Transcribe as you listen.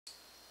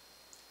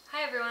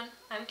Hi everyone,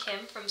 I'm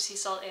Kim from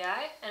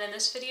Seasalt.ai, and in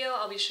this video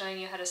I'll be showing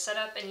you how to set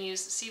up and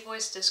use the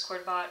SeaVoice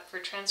Discord bot for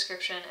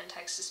transcription and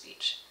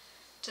text-to-speech.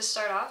 To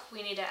start off,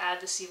 we need to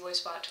add the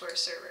SeaVoice bot to our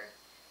server.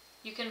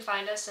 You can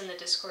find us in the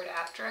Discord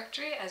app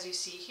directory as you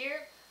see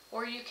here,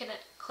 or you can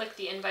click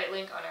the invite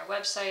link on our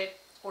website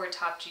or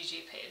top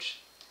GG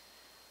page.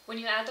 When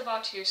you add the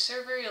bot to your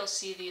server, you'll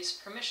see these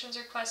permissions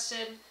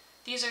requested.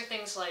 These are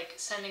things like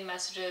sending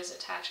messages,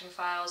 attaching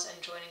files,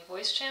 and joining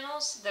voice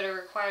channels that are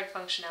required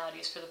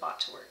functionalities for the bot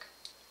to work.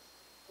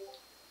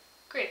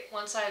 Great,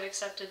 once I've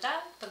accepted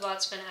that, the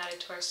bot's been added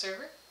to our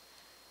server.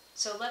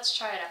 So let's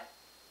try it out.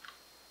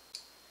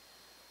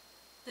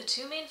 The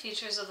two main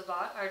features of the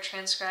bot are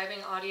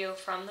transcribing audio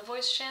from the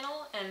voice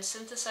channel and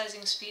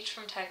synthesizing speech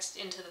from text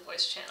into the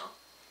voice channel.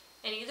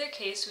 In either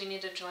case, we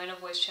need to join a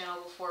voice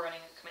channel before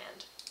running a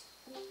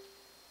command.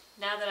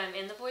 Now that I'm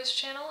in the voice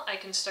channel, I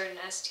can start an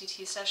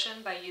STT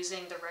session by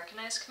using the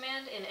recognize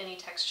command in any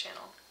text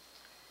channel.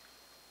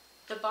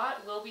 The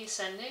bot will be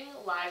sending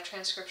live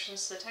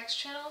transcriptions to the text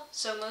channel,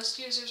 so most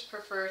users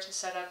prefer to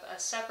set up a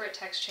separate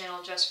text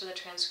channel just for the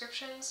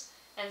transcriptions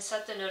and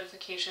set the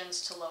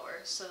notifications to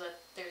lower so that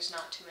there's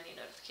not too many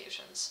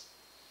notifications.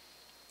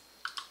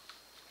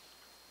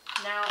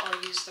 Now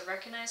I'll use the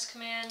recognize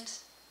command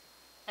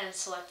and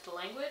select the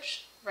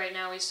language. Right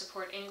now we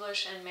support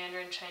English and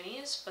Mandarin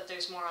Chinese, but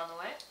there's more on the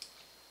way.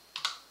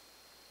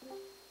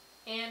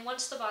 And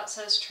once the bot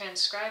says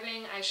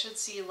transcribing, I should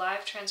see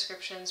live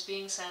transcriptions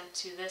being sent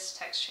to this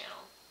text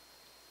channel.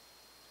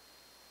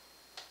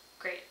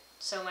 Great,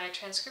 so my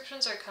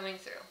transcriptions are coming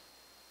through.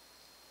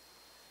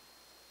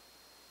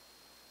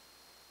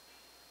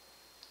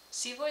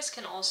 SeaVoice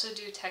can also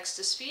do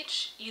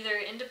text-to-speech, either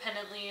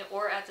independently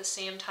or at the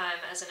same time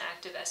as an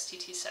active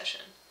STT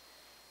session.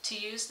 To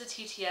use the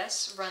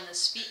TTS, run the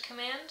speak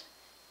command,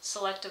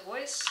 select a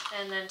voice,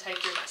 and then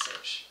type your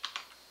message.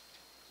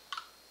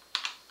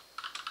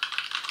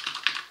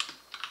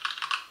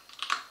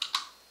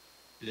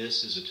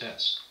 This is a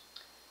test.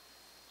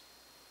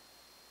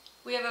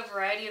 We have a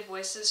variety of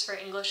voices for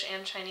English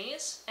and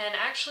Chinese, and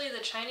actually the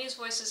Chinese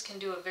voices can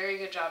do a very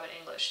good job at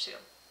English too.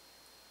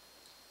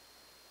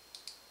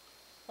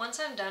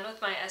 Once I'm done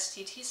with my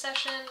STT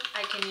session,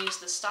 I can use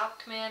the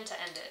stop command to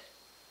end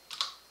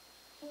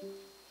it.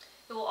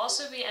 It will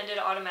also be ended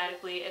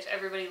automatically if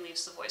everybody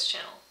leaves the voice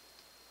channel.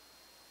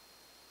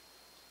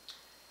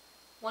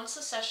 Once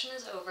the session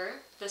is over,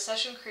 the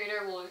session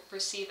creator will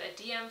receive a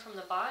DM from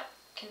the bot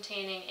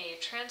containing a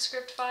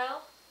transcript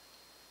file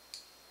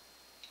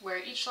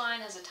where each line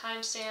has a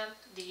timestamp,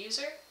 the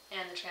user,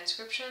 and the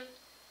transcription.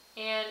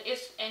 And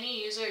if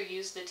any user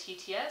used the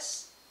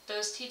TTS,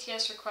 those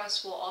TTS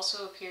requests will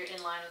also appear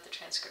in line with the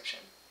transcription.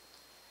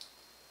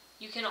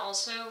 You can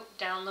also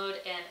download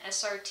an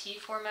SRT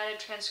formatted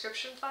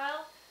transcription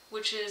file,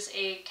 which is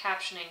a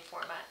captioning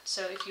format.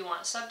 So if you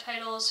want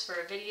subtitles for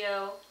a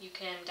video, you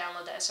can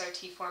download the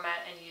SRT format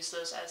and use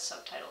those as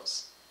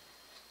subtitles.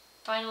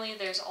 Finally,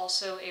 there's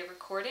also a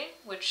recording,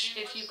 which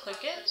if you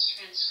click it,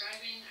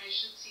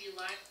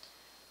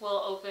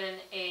 will open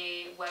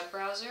a web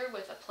browser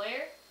with a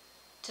player.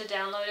 To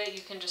download it,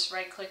 you can just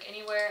right-click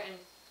anywhere and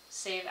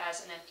save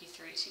as an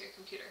MP3 to your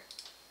computer.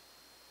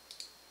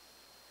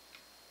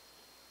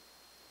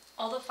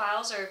 All the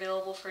files are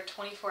available for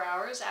 24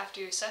 hours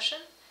after your session,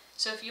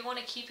 so if you want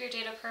to keep your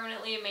data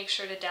permanently, make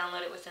sure to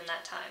download it within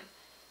that time.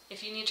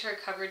 If you need to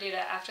recover data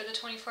after the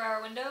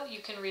 24-hour window, you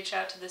can reach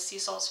out to the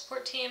Seasalt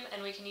support team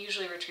and we can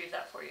usually retrieve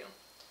that for you.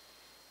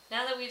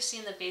 Now that we've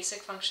seen the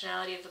basic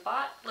functionality of the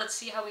bot, let's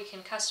see how we can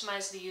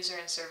customize the user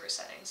and server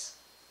settings.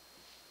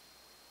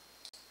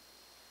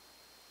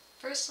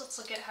 First, let's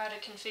look at how to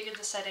configure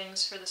the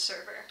settings for the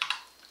server.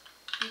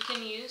 You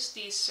can use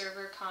the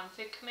server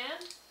config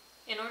command.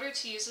 In order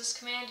to use this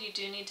command, you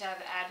do need to have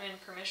admin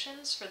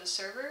permissions for the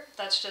server.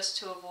 That's just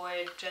to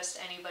avoid just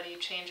anybody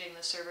changing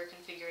the server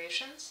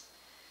configurations.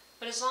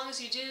 But as long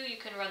as you do, you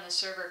can run the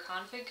server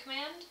config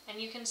command, and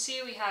you can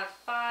see we have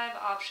 5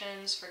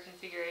 options for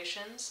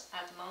configurations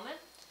at the moment.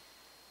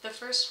 The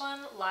first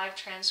one, live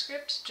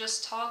transcript,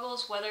 just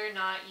toggles whether or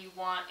not you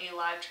want a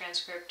live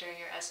transcript during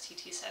your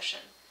STT session.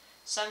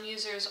 Some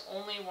users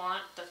only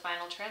want the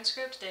final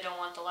transcript, they don't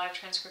want the live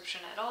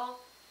transcription at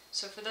all.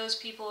 So for those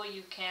people,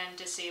 you can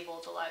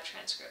disable the live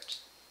transcript.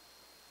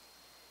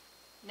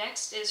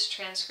 Next is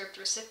transcript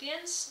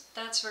recipients.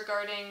 That's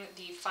regarding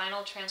the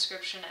final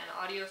transcription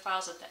and audio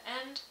files at the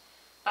end.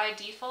 By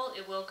default,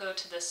 it will go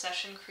to the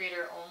session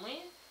creator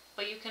only,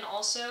 but you can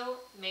also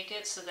make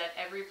it so that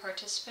every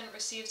participant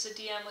receives a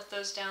DM with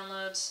those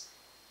downloads.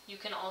 You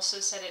can also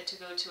set it to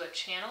go to a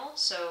channel,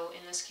 so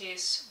in this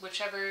case,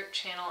 whichever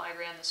channel I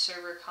ran the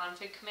server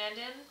config command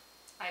in,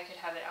 I could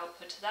have it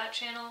output to that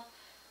channel.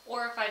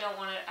 Or if I don't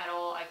want it at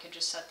all, I could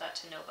just set that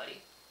to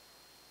nobody.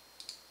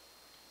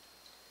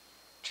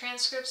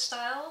 Transcript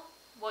style,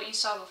 what you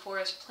saw before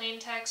is plain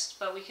text,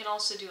 but we can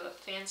also do a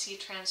fancy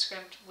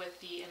transcript with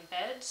the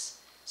embeds.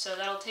 So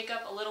that'll take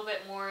up a little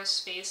bit more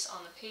space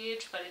on the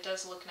page, but it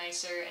does look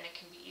nicer and it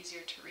can be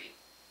easier to read.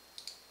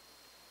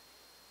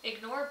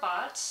 Ignore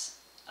bots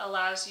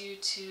allows you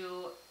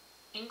to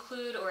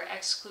include or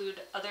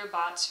exclude other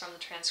bots from the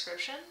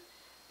transcription.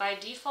 By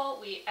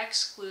default, we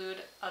exclude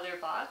other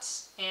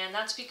bots, and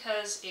that's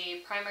because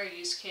a primary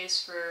use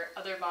case for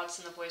other bots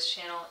in the voice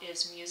channel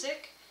is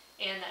music,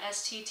 and the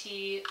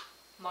STT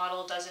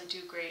model doesn't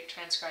do great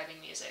transcribing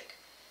music.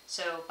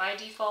 So by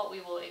default, we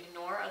will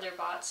ignore other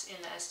bots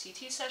in the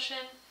STT session,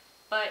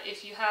 but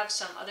if you have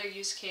some other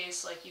use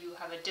case, like you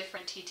have a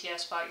different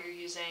TTS bot you're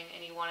using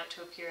and you want it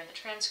to appear in the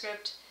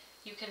transcript,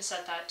 you can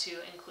set that to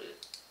include.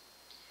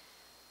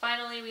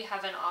 Finally, we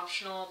have an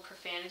optional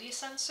profanity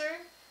censor.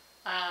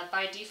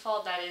 By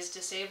default that is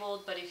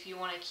disabled, but if you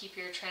want to keep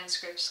your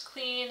transcripts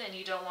clean and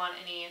you don't want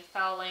any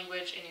foul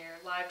language in your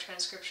live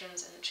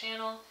transcriptions in the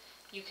channel,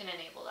 you can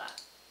enable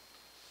that.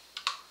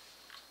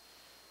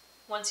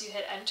 Once you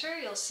hit enter,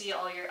 you'll see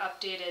all your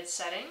updated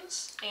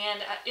settings,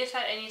 and if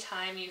at any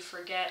time you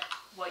forget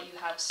what you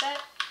have set,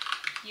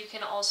 you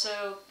can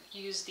also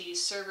use the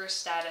server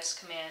status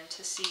command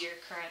to see your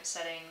current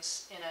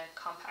settings in a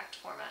compact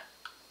format.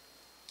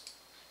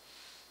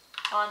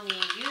 On the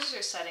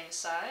user settings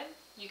side,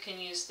 you can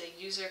use the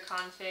user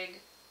config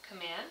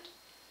command.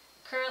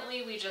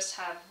 Currently we just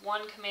have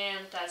one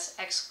command, that's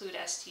exclude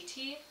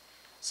STT.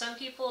 Some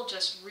people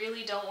just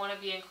really don't want to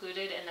be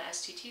included in the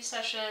STT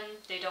session.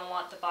 They don't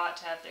want the bot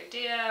to have their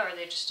data, or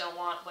they just don't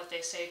want what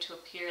they say to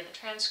appear in the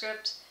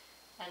transcript,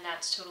 and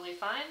that's totally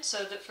fine.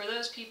 So that for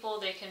those people,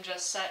 they can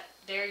just set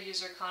their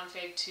user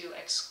config to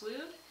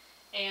exclude,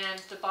 and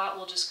the bot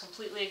will just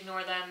completely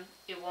ignore them.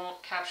 It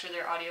won't capture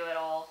their audio at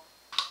all.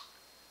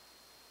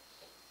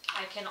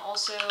 I can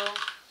also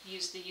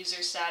use the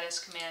user status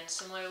command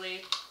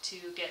similarly to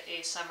get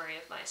a summary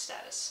of my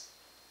status.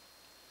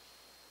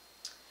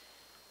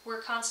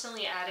 We're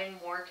constantly adding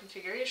more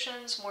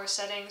configurations, more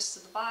settings to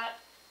the bot,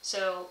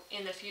 so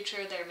in the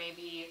future there may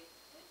be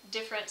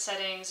different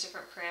settings,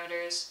 different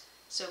parameters,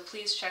 so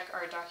please check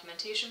our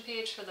documentation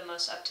page for the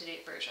most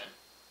up-to-date version.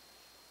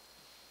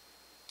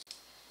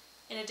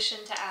 In addition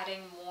to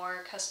adding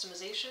more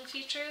customization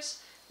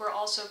features, we're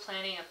also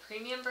planning a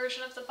premium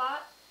version of the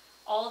bot.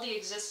 All the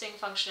existing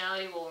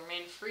functionality will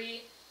remain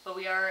free, but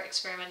we are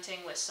experimenting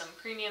with some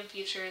premium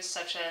features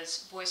such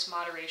as voice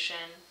moderation,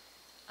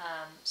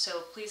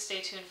 so please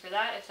stay tuned for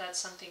that if that's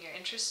something you're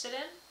interested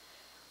in.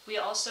 We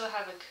also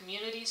have a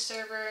community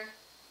server.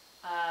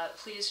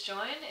 Please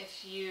join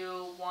if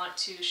you want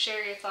to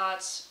share your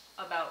thoughts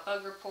about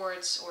bug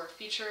reports or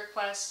feature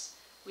requests.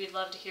 We'd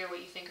love to hear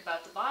what you think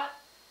about the bot.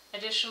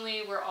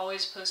 Additionally, we're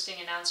always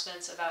posting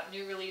announcements about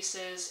new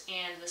releases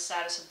and the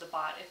status of the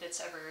bot if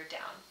it's ever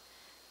down.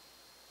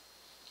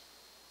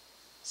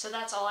 So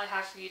that's all I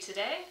have for you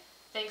today.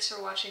 Thanks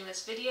for watching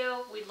this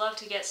video. We'd love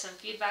to get some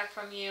feedback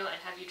from you and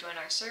have you join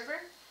our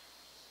server.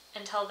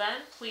 Until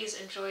then, please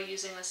enjoy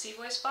using the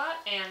SeaVoice bot,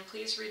 and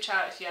please reach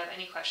out if you have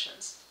any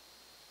questions.